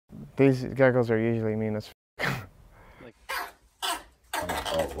These geckos are usually mean as like,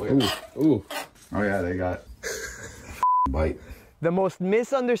 oh, wait. Ooh. Oh yeah, they got bite. The most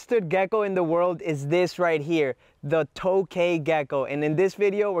misunderstood gecko in the world is this right here, the Tokay Gecko. And in this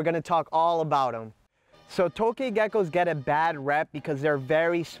video, we're gonna talk all about them. So Tokay geckos get a bad rep because they're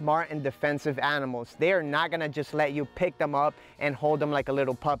very smart and defensive animals. They are not gonna just let you pick them up and hold them like a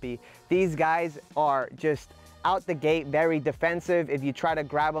little puppy. These guys are just out the gate very defensive. If you try to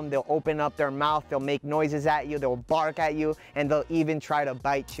grab them, they'll open up their mouth, they'll make noises at you, they'll bark at you, and they'll even try to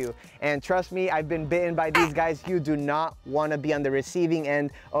bite you. And trust me, I've been bitten by these guys. You do not want to be on the receiving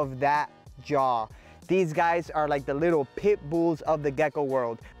end of that jaw. These guys are like the little pit bulls of the gecko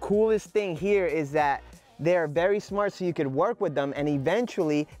world. Coolest thing here is that they're very smart, so you could work with them and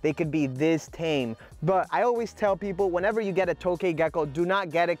eventually they could be this tame. But I always tell people, whenever you get a Tokay gecko, do not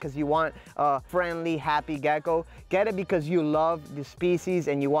get it because you want a friendly, happy gecko. Get it because you love the species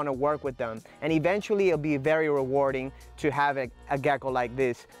and you want to work with them. And eventually it'll be very rewarding to have a gecko like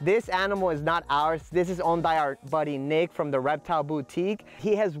this. This animal is not ours. This is owned by our buddy Nick from the Reptile Boutique.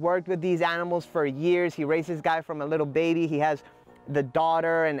 He has worked with these animals for years. He raised this guy from a little baby. He has the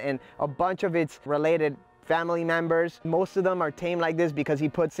daughter and a bunch of its related family members. Most of them are tame like this because he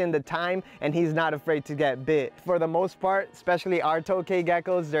puts in the time and he's not afraid to get bit. For the most part, especially our Tokay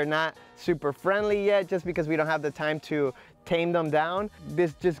geckos, they're not super friendly yet just because we don't have the time to tame them down.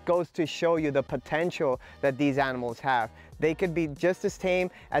 This just goes to show you the potential that these animals have. They could be just as tame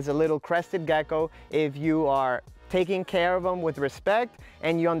as a little crested gecko if you are taking care of them with respect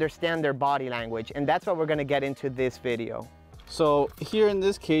and you understand their body language. And that's what we're gonna get into this video. so here in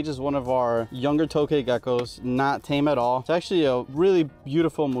this cage is one of our younger Tokay geckos, not tame at all. It's actually a really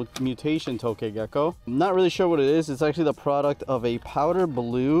beautiful mutation Tokay gecko. I'm not really sure what it is. It's actually the product of a powder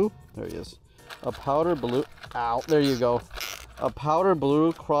blue. There he is. A powder blue. Ow, there you go. A powder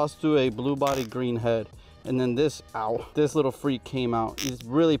blue crossed to a blue body green head. And then this, ow, this little freak came out. He's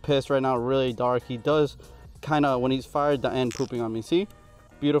really pissed right now, really dark. He does kind of, when he's fired, the end pooping on me. See?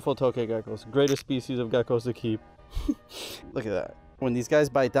 Beautiful Tokay geckos. Greatest species of geckos to keep. Look at that. When these guys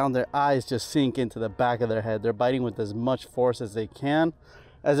bite down, their eyes just sink into the back of their head. They're biting with as much force as they can.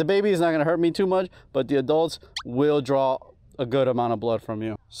 As a baby, it's not going to hurt me too much, but the adults will draw a good amount of blood from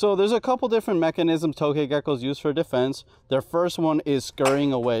you. So there's a couple different mechanisms Tokay geckos use for defense. Their first one is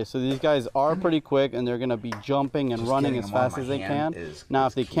scurrying away. So these guys are pretty quick and they're going to be jumping and running as fast as they can. Now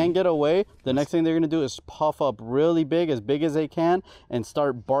if they can't get away, the next thing they're going to do is puff up really big as they can and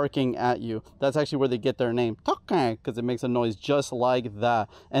start barking at you. That's actually where they get their name, Tokay, because it makes a noise just like that.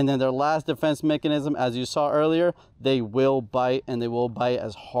 And then their last defense mechanism, as you saw earlier, they will bite, and they will bite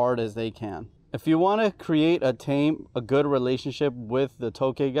as hard as they can. If you want to create a good relationship with the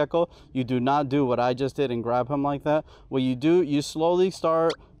Tokay gecko, you do not do what I just did and grab him like that. What you do, you slowly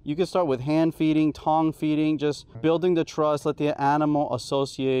start, you can start with hand feeding, tongue feeding, just building the trust, let the animal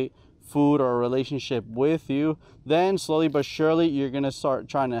associate food or a relationship with you. Then slowly but surely, you're going to start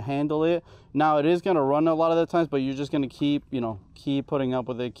trying to handle it. Now it is going to run a lot of the times, but you're just going to keep, keep putting up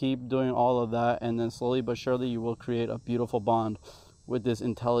with it, keep doing all of that. And then slowly but surely, you will create a beautiful bond with this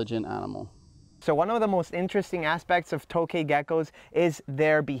intelligent animal. So one of the most interesting aspects of Tokay geckos is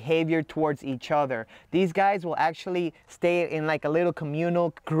their behavior towards each other. These guys will actually stay in like a little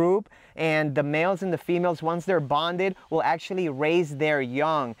communal group, and the males and the females, once they're bonded, will actually raise their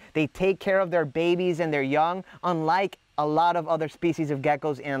young. They take care of their babies and their young, unlike a lot of other species of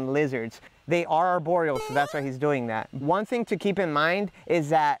geckos and lizards. They are arboreal, so that's why he's doing that. One thing to keep in mind is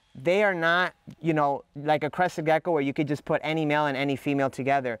that they are not, like a crested gecko where you could just put any male and any female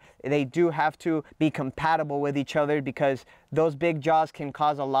together. They do have to be compatible with each other because those big jaws can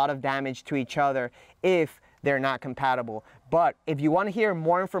cause a lot of damage to each other if they're not compatible. But if you want to hear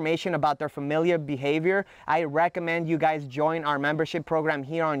more information about their familiar behavior, I recommend you guys join our membership program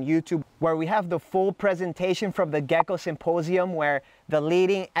here on YouTube, where we have the full presentation from the Gecko Symposium, where the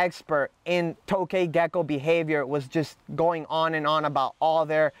leading expert in Tokay gecko behavior was just going on and on about all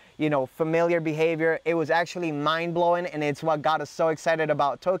their, familiar behavior. It was actually mind-blowing, and it's what got us so excited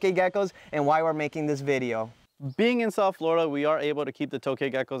about Tokay geckos and why we're making this video. Being in South Florida, we are able to keep the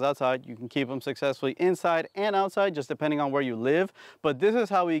Tokay geckos outside. You can keep them successfully inside and outside, just depending on where you live. But this is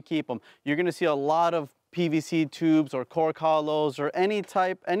how we keep them. You're going to see a lot of PVC tubes or cork hollows or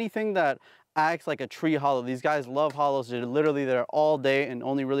anything that acts like a tree hollow. These guys love hollows. They're literally there all day and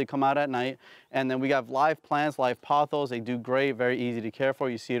only really come out at night. And then we have live plants, live pothos. They do great, very easy to care for.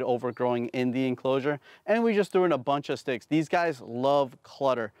 You see it overgrowing in the enclosure. And we just threw in a bunch of sticks. These guys love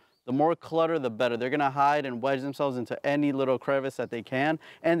clutter. The more clutter, the better. They're gonna hide and wedge themselves into any little crevice that they can.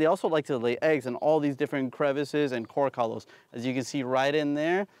 And they also like to lay eggs in all these different crevices and cork hollows. As you can see right in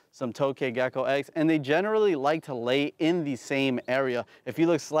there, some Tokay Gecko eggs. And they generally like to lay in the same area. If you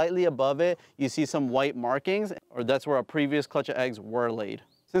look slightly above it, you see some white markings, or that's where a previous clutch of eggs were laid.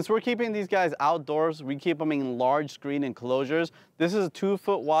 Since we're keeping these guys outdoors, we keep them in large screen enclosures. This is 2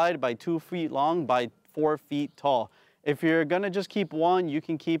 foot wide by 2 feet long by 4 feet tall. If you're gonna just keep one, you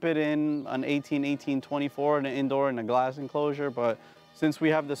can keep it in an 18-24 in an indoor in a glass enclosure, but since we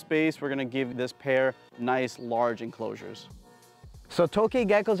have the space, we're gonna give this pair nice large enclosures. So Tokay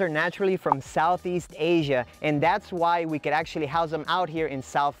geckos are naturally from Southeast Asia, and that's why we could actually house them out here in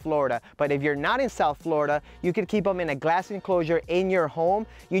South Florida. But if you're not in South Florida, you could keep them in a glass enclosure in your home.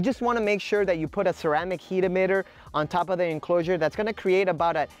 You just want to make sure that you put a ceramic heat emitter on top of the enclosure that's going to create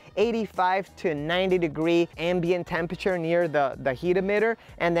about an 85 to 90 degree ambient temperature near the heat emitter,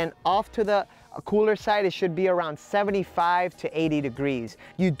 and then off to the cooler side it should be around 75 to 80 degrees.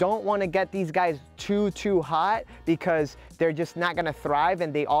 You don't want to get these guys too hot because they're just not going to thrive,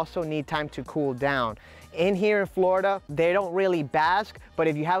 and they also need time to cool down. In here in Florida, they don't really bask, but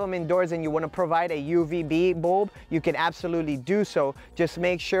if you have them indoors and you want to provide a UVB bulb, you can absolutely do so. Just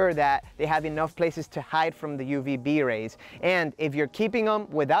make sure that they have enough places to hide from the UVB rays. And if you're keeping them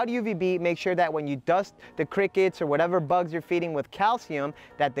without UVB, make sure that when you dust the crickets or whatever bugs you're feeding with calcium,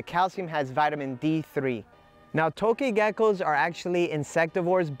 that the calcium has vitamin D3. Now, Tokay geckos are actually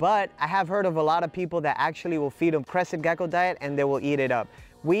insectivores, but I have heard of a lot of people that actually will feed them crested gecko diet and they will eat it up.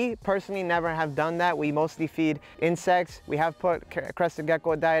 We personally never have done that. We mostly feed insects. We have put crested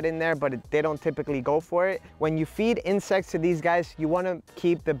gecko diet in there, but they don't typically go for it. When you feed insects to these guys, you want to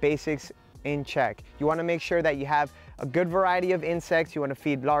keep the basics in check. You want to make sure that you have a good variety of insects. You want to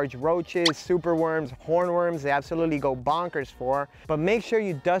feed large roaches, superworms, hornworms. They absolutely go bonkers for. But make sure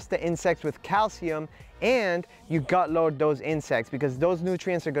you dust the insects with calcium and you gut load those insects, because those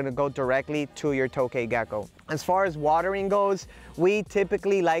nutrients are going to go directly to your Tokay gecko. As far as watering goes, we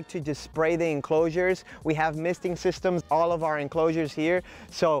typically like to just spray the enclosures. We have misting systems, all of our enclosures here.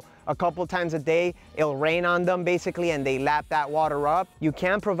 So a couple times a day, it'll rain on them basically, and they lap that water up. You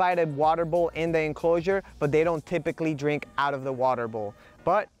can provide a water bowl in the enclosure, but they don't typically drink out of the water bowl.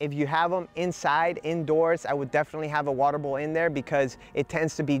 But if you have them inside, indoors, I would definitely have a water bowl in there, because it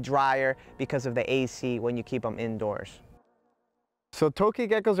tends to be drier because of the AC when you keep them indoors. So Tokay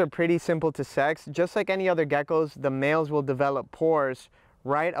geckos are pretty simple to sex. Just like any other geckos, the males will develop pores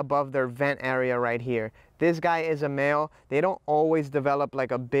right above their vent area right here. This guy is a male. They don't always develop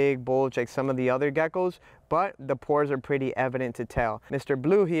like a big bulge like some of the other geckos, but the pores are pretty evident to tell.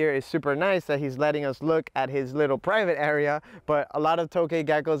 Mr.Blue here is super nice that he's letting us look at his little private area, but a lot of Tokay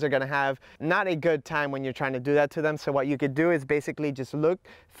geckos are gonna have not a good time when you're trying to do that to them. So what you could do is basically just look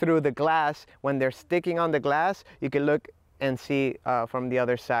through the glass. When they're sticking on the glass, you can look and see from the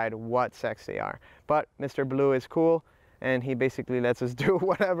other side what sex they are. But Mr. Blue is cool, and he basically lets us do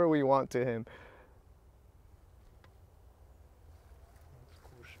whatever we want to him.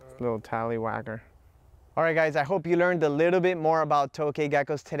 Little tallywhacker. All right, guys, I hope you learned a little bit more about Tokay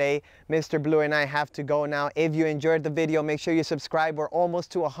geckos today. Mr. Blue and I have to go now. If you enjoyed the video, make sure you subscribe. We're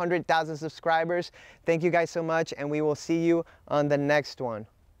almost to 100,000 subscribers. Thank you guys so much, and we will see you on the next one.